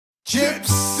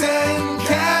Chips and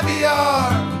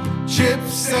caviar,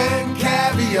 chips and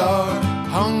caviar.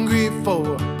 Hungry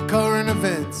for current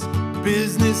events,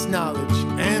 business knowledge,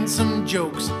 and some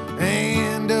jokes.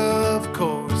 And of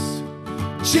course,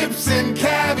 chips and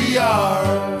caviar.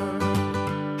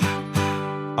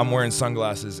 I'm wearing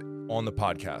sunglasses on the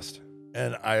podcast.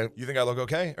 And You think I look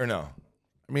okay or no?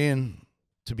 I mean,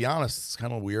 to be honest, it's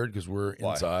kind of weird because we're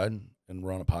Why? inside and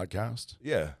we're on a podcast.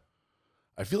 Yeah.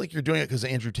 I feel like you're doing it because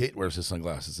Andrew Tate wears his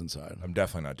sunglasses inside. I'm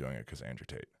definitely not doing it because Andrew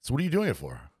Tate. So what are you doing it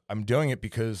for? I'm doing it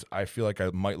because I feel like I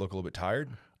might look a little bit tired.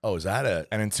 Oh, is that it?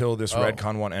 And until this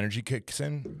Redcon 1 energy kicks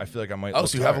in, I feel like I might Oh, look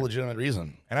so you tired. have a legitimate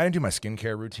reason. And I didn't do my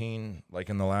skincare routine like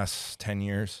in the last 10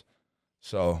 years.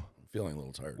 So, I'm feeling a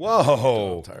little tired.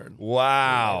 whoa. Tired.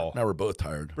 Wow. Now we're both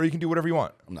tired. Bro, you can do whatever you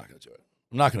want. I'm not going to do it.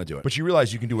 I'm not going to do it. But you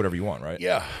realize you can do whatever you want, right?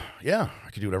 Yeah. I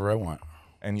can do whatever I want.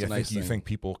 And It's you a nice you thing. think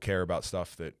people care about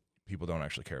stuff that people don't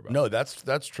actually care about. No,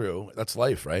 that's true. That's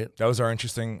life, right? That was our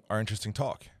interesting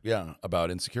talk. Yeah, about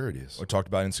insecurities. We talked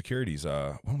about insecurities.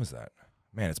 When was that?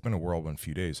 Man, it's been a whirlwind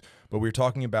few days. But we were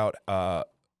talking about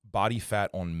body fat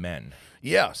on men.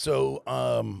 Yeah, so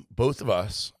both of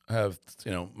us have,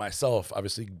 myself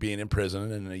obviously being in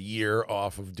prison and a year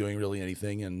off of doing really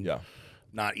anything and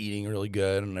not eating really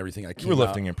good and everything. You were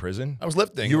lifting in prison. I was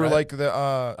lifting. You were right? like the.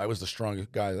 I was the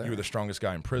strongest guy there. You were the strongest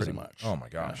guy in prison. Pretty much. Oh my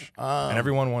gosh. Yeah. And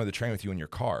everyone wanted to train with you in your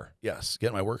car. Yes,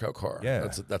 get my workout car. Yeah.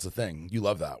 That's a thing. You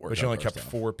love that workout. But you only car kept stuff.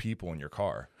 4 people in your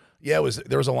car. Yeah,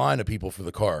 there was a line of people for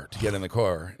the car to get in the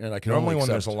car, and I can Normally, only when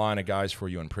there's a accept- line of guys for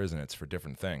you in prison, it's for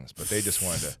different things. But they just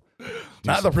wanted to.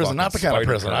 not the prison, not the kind of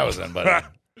prison I was in, but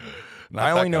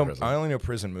I only know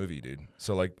prison movie, dude.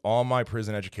 So like all my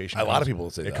prison education. A lot of people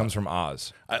say it that. comes from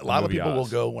Oz. A lot of movie people will Oz.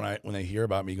 go when they hear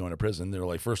about me going to prison. They're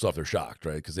like, first off, they're shocked,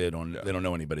 right? Because they don't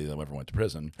know anybody that ever went to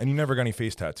prison. And you never got any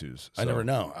face tattoos. I never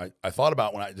know. I thought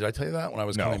about did I tell you that when I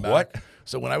was No, coming back? what?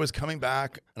 So when I was coming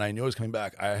back, and I knew I was coming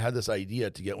back, I had this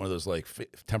idea to get one of those like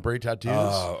temporary tattoos.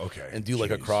 Oh, okay. And do like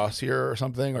a Jeez. cross here or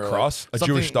something, or cross? like A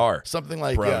Jewish star. something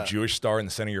like Bro, yeah, Jewish star in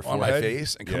the center of your on forehead. my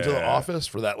face, and come to the Yeah. office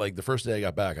for that. Like the first day I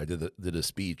got back, I did a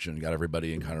speech and got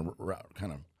everybody and kind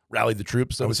of rallied the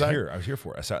troops. So I was to say. here. I was here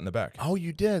for it. I sat in the back. Oh,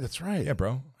 you did. That's right. Yeah,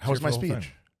 bro. How was here my for the whole speech?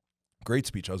 thing. Great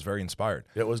speech. I was very inspired.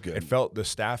 It was good. The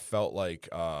staff felt like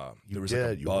there was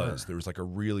like a buzz. There was like a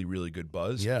really, really good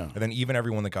buzz. Yeah. And then even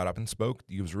everyone that got up and spoke,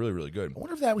 it was really, really good. I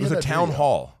wonder if that It was a that town video.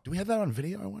 hall. Do we have that on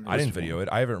video? I wonder. I didn't video it.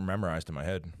 I have it memorized in my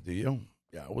head. Do you?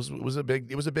 Yeah, it was a big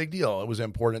deal. It was an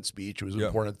important speech. It was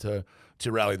important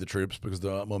to rally the troops because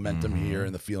the momentum here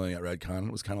and the feeling at Redcon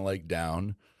was kind of like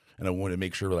down, and I wanted to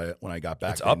make sure that when I got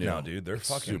back, It's they up knew. now, dude. They're It's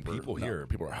fucking people here.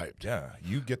 People are hyped. Yeah,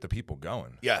 you get the people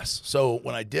going. Yes. So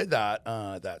when I did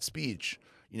that speech,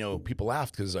 people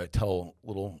laughed because I tell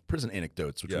little prison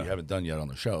anecdotes, which we haven't done yet on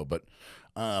the show. But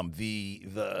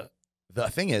the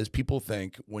thing is, people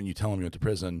think when you tell them you went to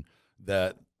prison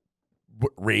that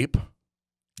rape.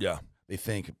 Yeah. They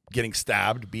think getting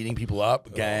stabbed, beating people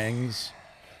up, gangs.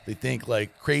 They think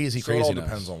like craziness. It all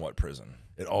depends on what prison.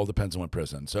 It all depends on what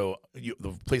prison. So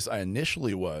the place I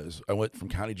initially was, I went from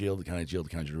county jail to county jail to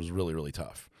county jail. It was really, really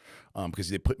tough because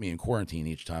they put me in quarantine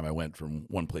each time I went from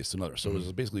one place to another. So it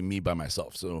was basically me by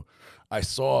myself. So I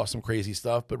saw some crazy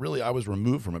stuff, but really I was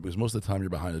removed from it because most of the time you're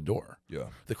behind a door. Yeah.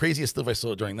 The craziest stuff I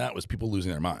saw during that was people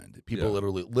losing their mind. People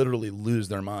literally lose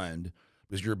their mind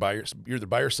because you're either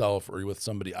by yourself or you're with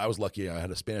somebody. I was lucky I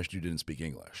had a Spanish dude who didn't speak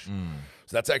English.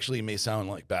 So that's actually may sound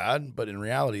like bad, but in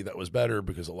reality that was better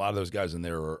because a lot of those guys in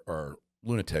there are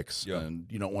lunatics and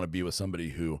you don't want to be with somebody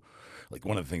who, like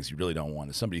one of the things you really don't want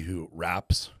is somebody who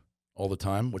raps all the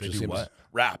time, which They is do what?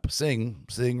 rap, sing,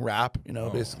 rap,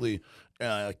 basically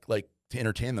like to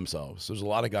entertain themselves. So there's a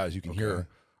lot of guys you can hear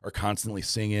are constantly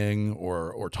singing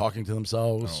or talking to I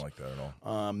themselves. don't like that at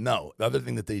all. No, the other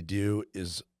thing that they do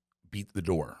is beat the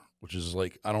door, which is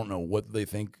like, I don't know what they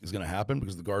think is going to happen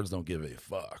because the guards don't give a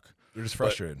fuck. They're just But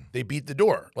frustrated. they beat the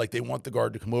door. Like they want the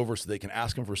guard to come over so they can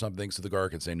ask him for something so the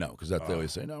guard can say no because they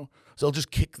always say no. So they'll just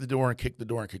kick the door and kick the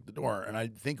door and kick the door. And I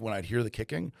think when I'd hear the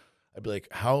kicking, I'd be like,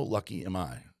 how lucky am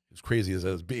I? As crazy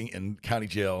as being in county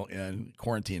jail and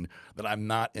quarantine that I'm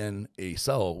not in a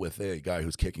cell with a guy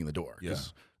who's kicking the door.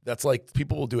 'Cause that's like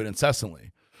people will do it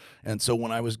incessantly. And so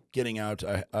when I was getting out,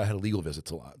 I had legal visits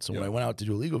a lot. So when I went out to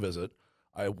do a legal visit,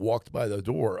 I walked by the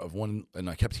door of one, and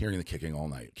I kept hearing the kicking all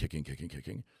night, kicking.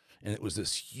 And it was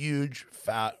this huge,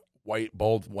 fat,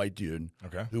 bald white dude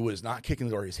who was not kicking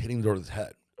the door. He's hitting the door with his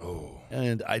head. Oh.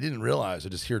 And I didn't realize. I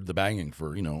just heard the banging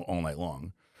for, all night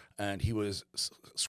long. And he was